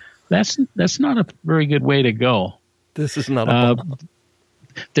 but that's not a very good way to go. This is not a bomb.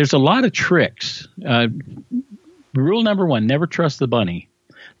 There's a lot of tricks. Rule number one, never trust the bunny.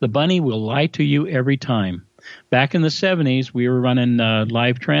 The bunny will lie to you every time. Back in the 70s, we were running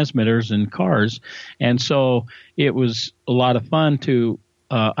live transmitters in cars, and so it was a lot of fun to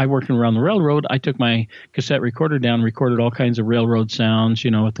I worked around the railroad. I took my cassette recorder down, recorded all kinds of railroad sounds,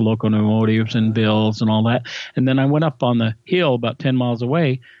 with the locomotives and bills and all that. And then I went up on the hill about 10 miles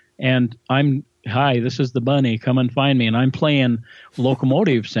away, and hi, this is the bunny, come and find me. And I'm playing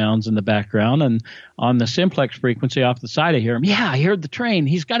locomotive sounds in the background. And on the simplex frequency off the side, I hear him. Yeah, I heard the train.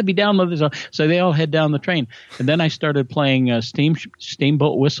 He's got to be down with this. So they all head down the train. And then I started playing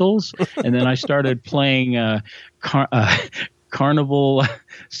steamboat whistles. And then I started playing carnival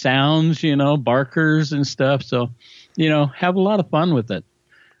sounds, barkers and stuff. So, have a lot of fun with it.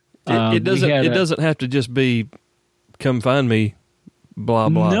 It doesn't have to just be come find me, blah,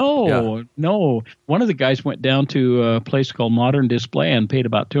 blah. No. One of the guys went down to a place called Modern Display and paid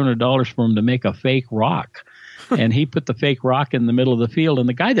about $200 for him to make a fake rock. And he put the fake rock in the middle of the field. And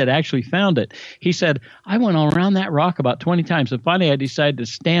the guy that actually found it, he said, I went all around that rock about 20 times. And finally I decided to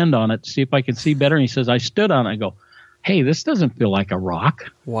stand on it to see if I could see better. And he says, I stood on it. I go, hey, this doesn't feel like a rock.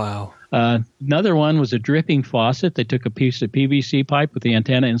 Wow. Another one was a dripping faucet. They took a piece of PVC pipe with the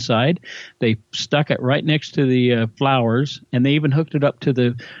antenna inside. They stuck it right next to the flowers, and they even hooked it up to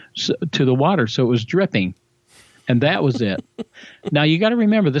the water, so it was dripping. And that was it. Now, you got to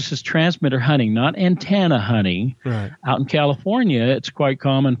remember, this is transmitter hunting, not antenna hunting. Right. Out in California, it's quite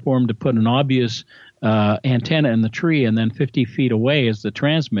common for them to put an obvious antenna in the tree, and then 50 feet away is the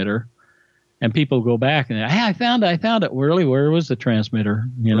transmitter. And people go back and, hey, I found it. Really, where was the transmitter?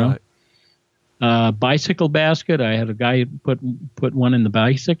 Right. Bicycle basket. I had a guy put one in the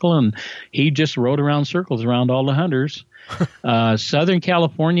bicycle, and he just rode around circles around all the hunters. Southern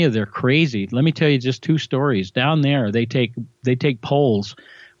California, they're crazy. Let me tell you just two stories. Down there, they take poles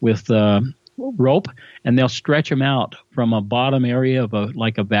with rope, and they'll stretch them out from a bottom area of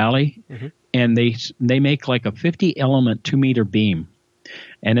a valley, mm-hmm. and they make like a 50 element 2 meter beam.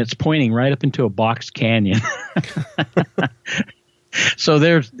 And it's pointing right up into a box canyon.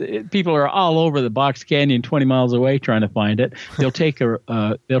 So people are all over the box canyon 20 miles away trying to find it. They'll take a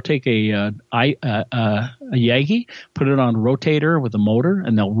Yagi, put it on a rotator with a motor,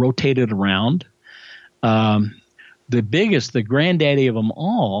 and they'll rotate it around. The granddaddy of them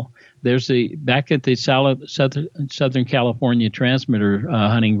all, back at the Southern California transmitter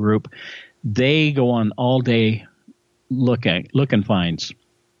hunting group, they go on all day look and finds.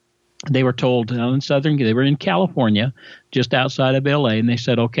 They were told they were in California, just outside of LA, and they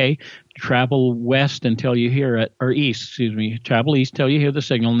said, okay, travel west until you hear it, or east, travel east till you hear the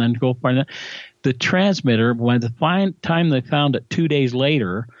signal, and then go find it. The transmitter, by the time they found it 2 days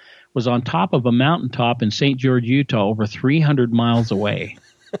later, was on top of a mountaintop in St. George, Utah, over 300 miles away.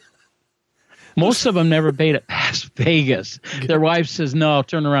 Most of them never made it past Vegas. Their wife says, no,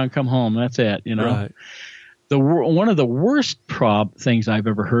 turn around, come home. That's it, Right. One of the worst things I've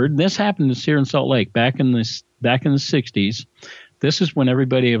ever heard, and this happened here in Salt Lake back in the 60s. This is when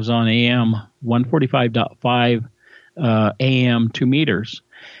everybody was on AM 145.5 AM 2 meters.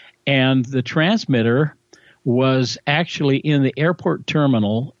 And the transmitter was actually in the airport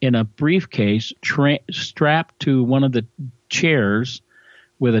terminal in a briefcase strapped to one of the chairs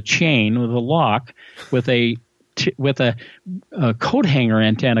with a chain, with a lock, with a coat hanger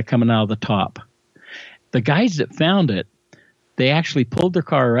antenna coming out of the top. The guys that found it, they actually pulled their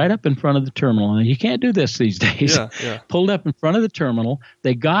car right up in front of the terminal. And you can't do this these days. Yeah. Pulled up in front of the terminal.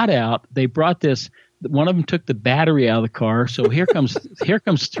 They got out. They brought this. One of them took the battery out of the car. So here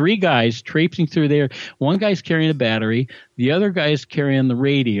comes three guys traipsing through there. One guy's carrying a battery. The other guy's carrying the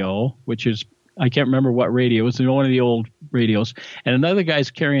radio, which is, I can't remember what radio. It was one of the old radios. And another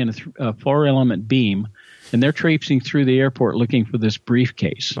guy's carrying a 4-element beam. And they're traipsing through the airport looking for this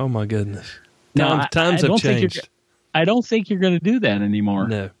briefcase. Oh, my goodness. Times have changed. I don't think you're going to do that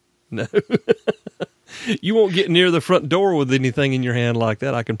anymore. No. You won't get near the front door with anything in your hand like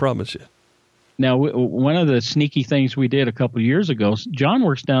that, I can promise you. Now, one of the sneaky things we did a couple of years ago, John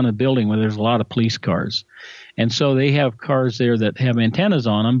works down in a building where there's a lot of police cars. And so they have cars there that have antennas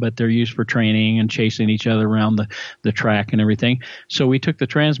on them, but they're used for training and chasing each other around the track and everything. So we took the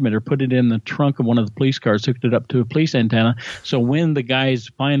transmitter, put it in the trunk of one of the police cars, hooked it up to a police antenna. So when the guys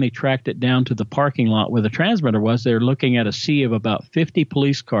finally tracked it down to the parking lot where the transmitter was, they're looking at a sea of about 50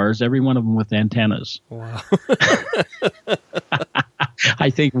 police cars, every one of them with antennas. Wow.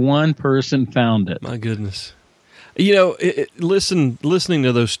 I think one person found it. My goodness. Listening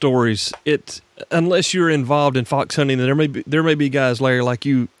to those stories, unless you're involved in fox hunting, and there may be guys, Larry, like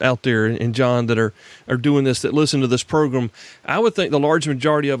you out there, and John, that are doing this, that listen to this program. I would think the large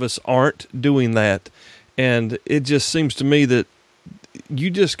majority of us aren't doing that. And it just seems to me that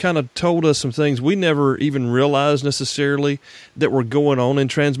you just kind of told us some things we never even realized necessarily that were going on in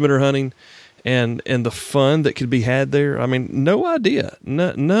transmitter hunting, and the fun that could be had there. I mean, no idea,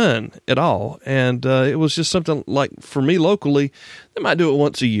 none at all. And it was just something like, for me locally, they might do it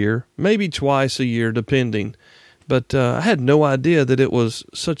once a year, maybe twice a year, depending. But I had no idea that it was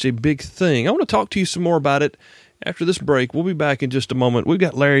such a big thing. I want to talk to you some more about it after this break. We'll be back in just a moment. We've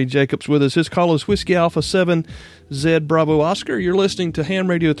got Larry Jacobs with us. His call is Whiskey Alpha 7 Z Bravo Oscar. You're listening to Ham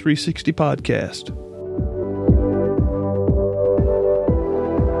Radio 360 Podcast.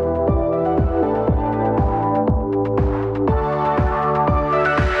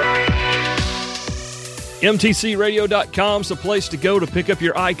 MTCRadio.com is the place to go to pick up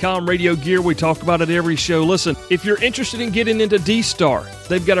your ICOM radio gear. We talk about it every show. Listen, if you're interested in getting into D-Star,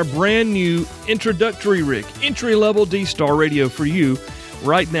 they've got a brand new introductory rig, entry-level D-Star radio for you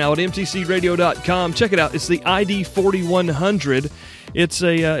right now at MTCRadio.com. Check it out. It's the ID 4100. It's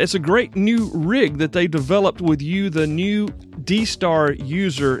a great new rig that they developed with you, the new D-Star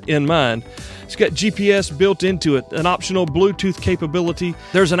user, in mind. It's got GPS built into it, an optional Bluetooth capability.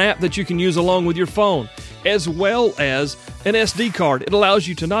 There's an app that you can use along with your phone, as well as an SD card. It allows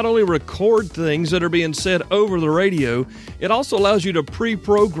you to not only record things that are being said over the radio, it also allows you to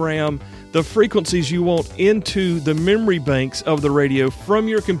pre-program the frequencies you want into the memory banks of the radio from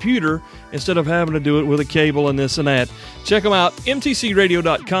your computer instead of having to do it with a cable and this and that. Check them out,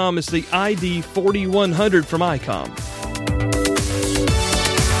 mtcradio.com. It's the ID 4100 from ICOM.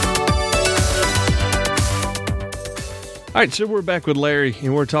 All right, so we're back with Larry,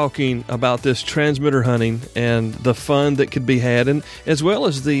 and we're talking about this transmitter hunting and the fun that could be had, and as well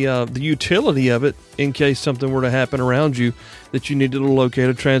as the utility of it in case something were to happen around you that you needed to locate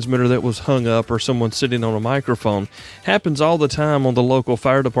a transmitter that was hung up or someone sitting on a microphone. Happens all the time on the local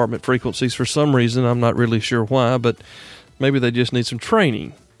fire department frequencies for some reason. I'm not really sure why, but maybe they just need some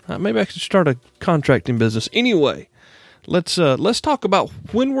training. Maybe I could start a contracting business. Anyway, let's talk about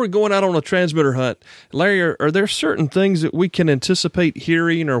when we're going out on a transmitter hunt. Larry, are there certain things that we can anticipate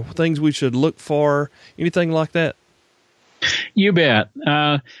hearing or things we should look for? Anything like that? You bet.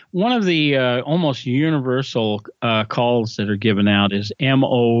 One of the almost universal calls that are given out is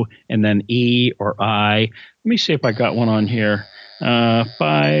MO and then E or I. Let me see if I got one on here.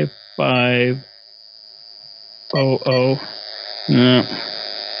 5500. No.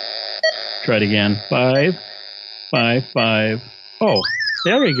 Try it again. 555. Oh,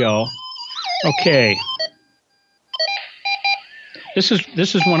 there we go. Okay. This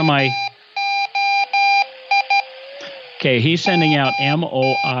is one of my. Okay, he's sending out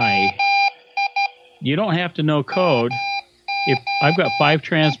MOI. You don't have to know code. If I've got 5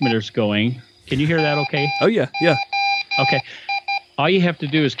 transmitters going, can you hear that okay? Oh, yeah. Okay. All you have to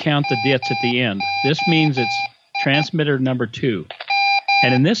do is count the dits at the end. This means it's transmitter number 2.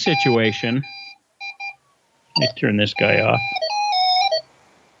 And in this situation, let me turn this guy off.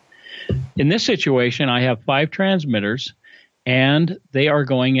 In this situation, I have 5 transmitters, and they are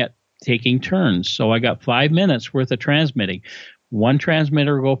going at taking turns. So I got 5 minutes worth of transmitting. One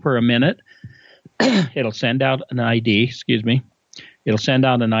transmitter will go for a minute. It'll send out an ID, It'll send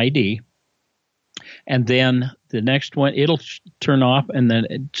out an ID. And then the next one, it'll turn off. And then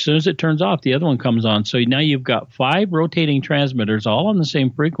as soon as it turns off, the other one comes on. So now you've got 5 rotating transmitters all on the same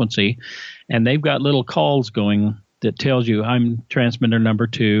frequency. And they've got little calls going that tells you I'm transmitter number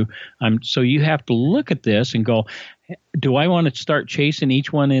 2. So you have to look at this and go, do I want to start chasing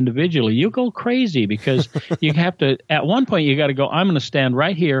each one individually? You go crazy because you have to, at one point you got to go, I'm going to stand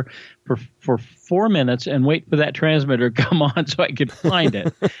right here for 4 minutes and wait for that transmitter to come on so I can find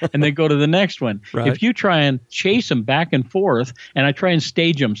it and then go to the next one. Right. If you try and chase them back and forth, and I try and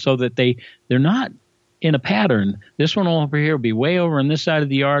stage them so that they're not in a pattern, this one over here will be way over on this side of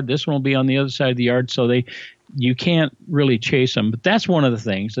the yard, this one will be on the other side of the yard, so you can't really chase them. But that's one of the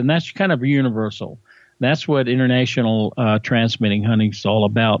things, and that's kind of universal. That's what international transmitting hunting is all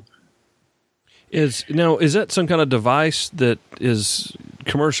about. Is that some kind of device that is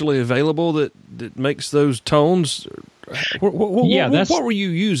commercially available that makes those tones? What were you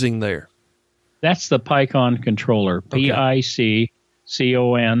using there? That's the PICON controller, okay.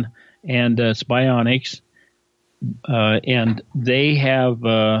 PICCON, and it's Bionics. And they have,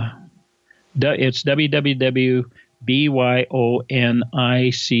 it's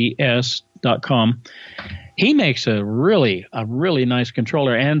www.byonics.com. He makes a really nice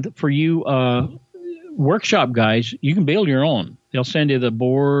controller. And for you workshop guys, you can build your own. They'll send you the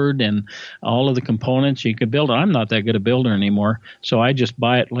board and all of the components. You can build it. I'm not that good a builder anymore, so I just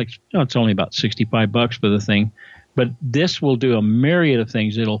buy it. It's only about $65 for the thing. But this will do a myriad of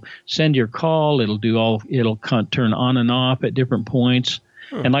things. It'll send your call. It'll turn on and off at different points.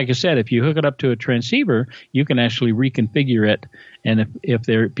 And like I said, if you hook it up to a transceiver, you can actually reconfigure it. And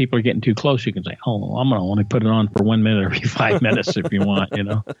if people are getting too close, you can say, "Oh, I'm going to only put it on for 1 minute every 5 minutes if you want,"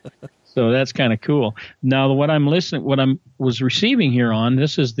 So that's kind of cool. Now, what I was receiving here on,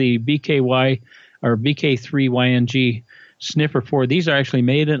 this is the BKY or BK3YNG Sniffer 4. These are actually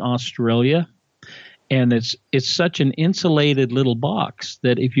made in Australia. And it's such an insulated little box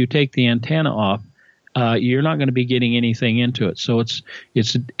that if you take the antenna off, you're not going to be getting anything into it. So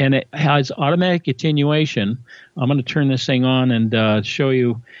and it has automatic attenuation. I'm going to turn this thing on and show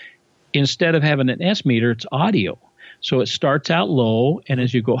you. Instead of having an S meter, it's audio. So it starts out low, and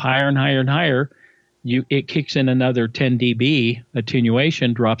as you go higher and higher and higher, it kicks in another 10 dB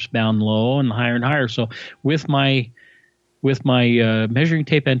attenuation, drops down low and higher. So with my measuring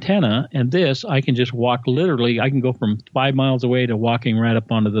tape antenna and this, I can just walk literally. I can go from 5 miles away to walking right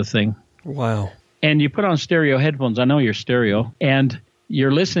up onto the thing. Wow. And you put on stereo headphones. I know you're stereo. And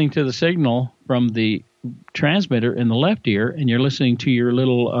you're listening to the signal from the transmitter in the left ear, and you're listening to your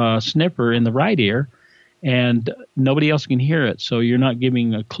little sniffer in the right ear, and nobody else can hear it. So you're not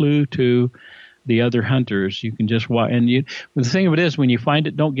giving a clue to the other hunters. You can just watch. And the thing of it is, when you find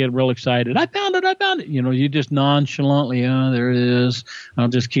it, don't get real excited. I found it. You just nonchalantly, there it is. I'll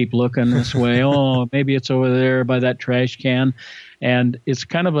just keep looking this way. Oh, maybe it's over there by that trash can. And it's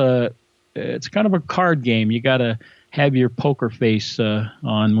kind of a card game. You got to have your poker face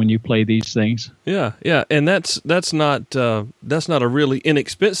on when you play these things. Yeah, and that's not a really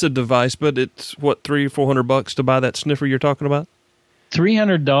inexpensive device, but it's what, $300-400 to buy that sniffer you're talking about.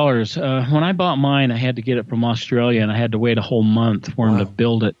 $300. When I bought mine, I had to get it from Australia, and I had to wait a whole month for them to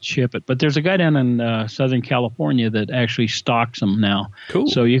build it, ship it. But there's a guy down in Southern California that actually stocks them now. Cool.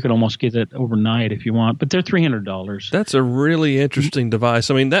 So you can almost get it overnight if you want. But they're $300. That's a really interesting device.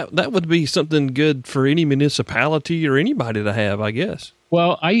 I mean, that would be something good for any municipality or anybody to have, I guess.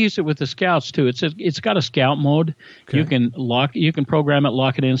 Well, I use it with the Scouts too. It's got a Scout mode. Okay. You can program it,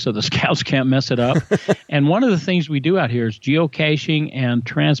 lock it in so the Scouts can't mess it up. And one of the things we do out here is geocaching and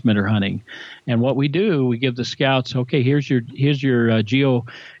transmitter hunting. And what we do, we give the Scouts, okay, here's your geocache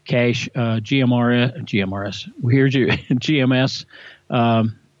GMRS. Here's your GMS.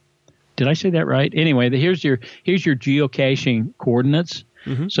 Did I say that right? Anyway, here's your geocaching coordinates.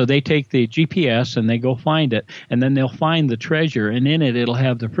 Mm-hmm. So they take the GPS and they go find it, and then they'll find the treasure, and in it'll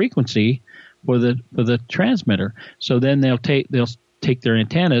have the frequency for the transmitter. So then they'll take their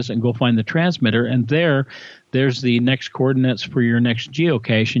antennas and go find the transmitter, and there's the next coordinates for your next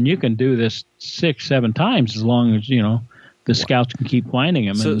geocache, and you can do this 6-7 times as long as the Scouts can keep finding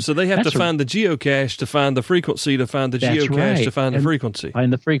them. So they have to find the geocache to find the frequency, to find the geocache to find the frequency.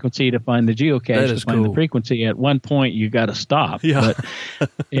 Find the frequency to find the geocache to find the frequency. At one point, you got to stop. Yeah. But,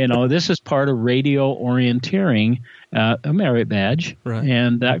 this is part of radio orienteering, a merit badge, right.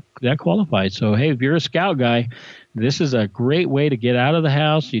 And that qualifies. So, hey, if you're a Scout guy, this is a great way to get out of the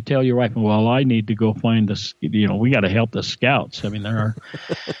house. You tell your wife, well, I need to go find this. We got to help the Scouts. I mean, there are...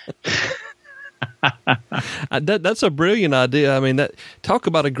 That's a brilliant idea. I mean, talk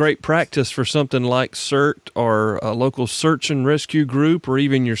about a great practice for something like CERT or a local search and rescue group, or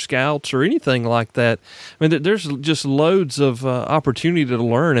even your Scouts or anything like that. I mean, there's just loads of opportunity to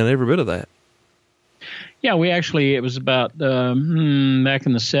learn in every bit of that. Yeah, it was about back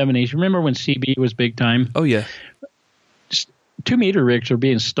in the 70s. Remember when CB was big time? Oh, yeah. 2-meter rigs are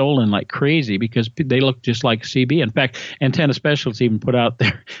being stolen like crazy because they look just like CB. In fact, Antenna Specialists even put out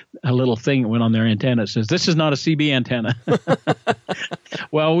there a little thing that went on their antenna that says, "This is not a CB antenna."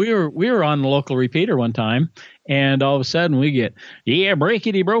 Well, we were on the local repeater one time, and all of a sudden we get,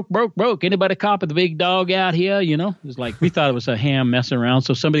 breakity broke. Anybody copy the big dog out here? It's like we thought it was a ham messing around.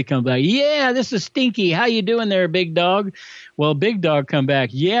 So somebody comes back, "Yeah, this is Stinky. How you doing there, big dog?" Well, big dog come back,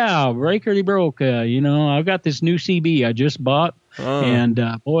 "Yeah, breakity broke. I've got this new CB I just bought, and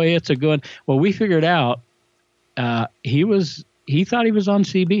boy, it's a good." Well, we figured out he thought he was on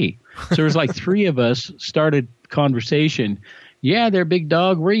CB. So there was like 3 of us started conversation. "Yeah, there, big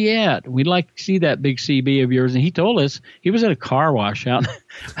dog. Where you at? We'd like to see that big CB of yours." And he told us he was at a car wash out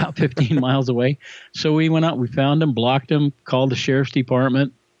about 15 miles away. So we went out, we found him, blocked him, called the sheriff's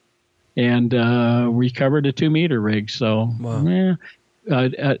department, and recovered a 2-meter rig. So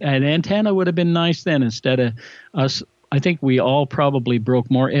an antenna would have been nice then instead of us. I think we all probably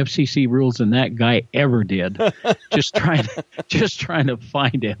broke more FCC rules than that guy ever did. just trying to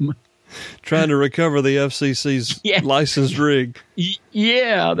find him. Trying to recover the FCC's licensed rig.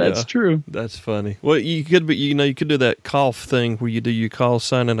 Yeah, that's true. That's funny. Well, you could do that cough thing where you do your call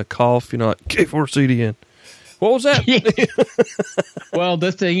sign and a cough, like K4CDN. What was that? Well,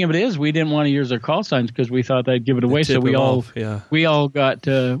 the thing of it is, we didn't want to use their call signs because we thought they'd give it away. So we all got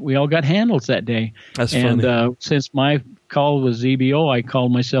handles that day. That's funny. And since my call was ZBO, I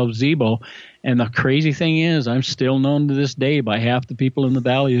called myself Zebo. And the crazy thing is, I'm still known to this day by half the people in the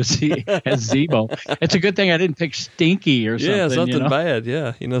valley as Zebo. It's a good thing I didn't pick Stinky or something. Yeah, something bad.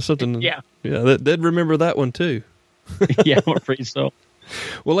 Yeah, something. Yeah. They'd remember that one too. Yeah, I'm afraid so.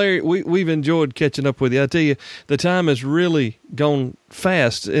 Well, Larry, we've enjoyed catching up with you. I tell you, the time has really gone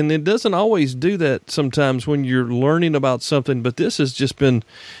fast, and it doesn't always do that sometimes when you're learning about something, but this has just been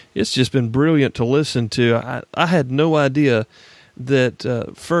brilliant to listen to. I had no idea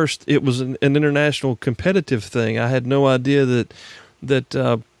that first it was an international competitive thing. I had no idea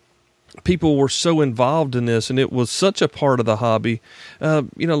that people were so involved in this, and it was such a part of the hobby.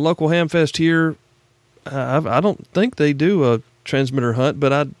 Local Hamfest here, I don't think they do a transmitter hunt,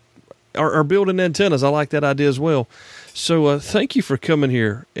 but are building antennas. I like that idea as well. So thank you for coming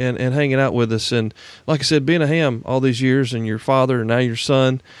here and hanging out with us. And like I said, being a ham all these years, and your father and now your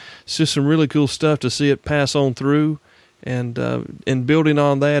son, it's just some really cool stuff to see it pass on through. And building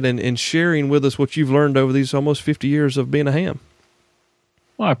on that and sharing with us what you've learned over these almost 50 years of being a ham.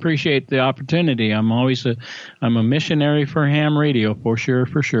 Well, I appreciate the opportunity. I'm a missionary for ham radio, for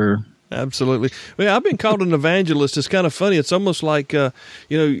sure. Absolutely. Well, I've been called an evangelist. It's kind of funny. It's almost like, why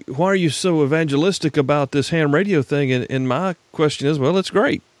are you so evangelistic about this ham radio thing? And my question is, well, it's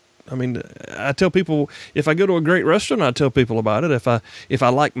great. I mean, I tell people, if I go to a great restaurant, I tell people about it. If I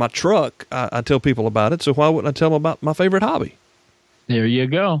like my truck, I tell people about it. So why wouldn't I tell them about my favorite hobby? There you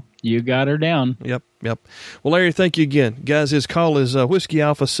go. You got her down. Yep. Well, Larry, thank you again. Guys, his call is Whiskey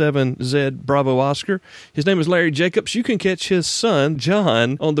Alpha 7 Z Bravo Oscar. His name is Larry Jacobs. You can catch his son,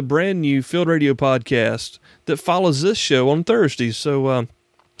 John, on the brand new Field Radio podcast that follows this show on Thursdays. So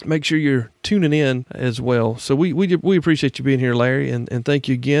make sure you're tuning in as well. So we appreciate you being here, Larry, and thank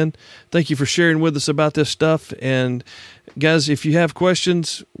you again. Thank you for sharing with us about this stuff. And guys, if you have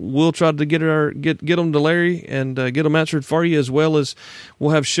questions, we'll try to get them to Larry and get them answered for you, as well as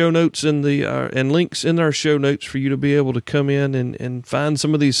we'll have show notes in the and links in our show notes for you to be able to come in and find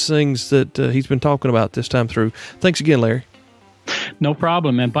some of these things that he's been talking about this time through. Thanks again, Larry. No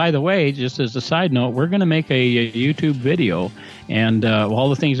problem. And by the way, just as a side note, we're going to make a YouTube video and all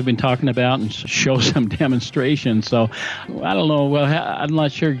the things we've been talking about and show some demonstrations. So I don't know. Well, I'm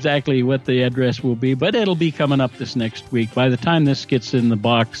not sure exactly what the address will be, but it'll be coming up this next week. By the time this gets in the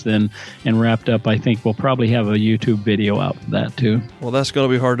box and wrapped up, I think we'll probably have a YouTube video out for that too. Well, that's going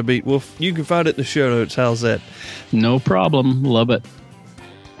to be hard to beat. Well, you can find it in the show notes. How's that? No problem. Love it.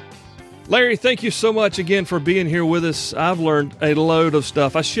 Larry, thank you so much again for being here with us. I've learned a load of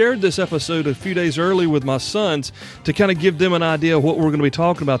stuff. I shared this episode a few days early with my sons to kind of give them an idea of what we're going to be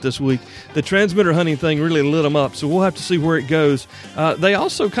talking about this week. The transmitter hunting thing really lit them up, so we'll have to see where it goes. They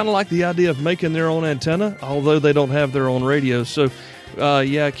also kind of like the idea of making their own antenna, although they don't have their own radio. So,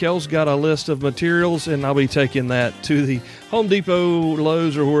 Kel's got a list of materials, and I'll be taking that to the Home Depot,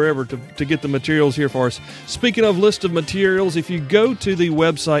 Lowe's, or wherever to get the materials here for us. Speaking of list of materials, if you go to the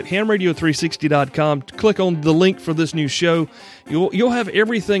website, hamradio360.com, click on the link for this new show, you'll have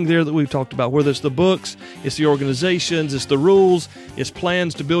everything there that we've talked about, whether it's the books, it's the organizations, it's the rules, it's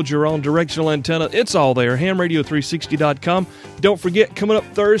plans to build your own directional antenna. It's all there, hamradio360.com. Don't forget, coming up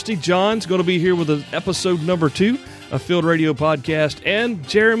Thursday, John's going to be here with episode number 2 of Field Radio Podcast, and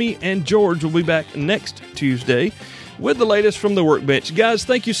Jeremy and George will be back next Tuesday with the latest from the workbench. Guys,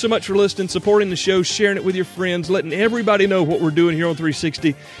 thank you so much for listening, supporting the show, sharing it with your friends, letting everybody know what we're doing here on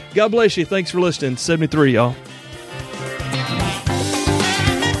 360. God bless you. Thanks for listening. 73, y'all.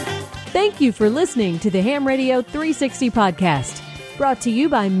 Thank you for listening to the Ham Radio 360 podcast, brought to you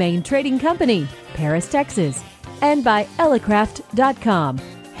by Main Trading Company, Paris, Texas, and by Elecraft.com,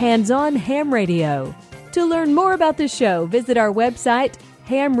 hands-on ham radio. To learn more about the show, visit our website,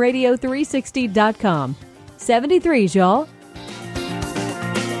 hamradio360.com. 73, y'all.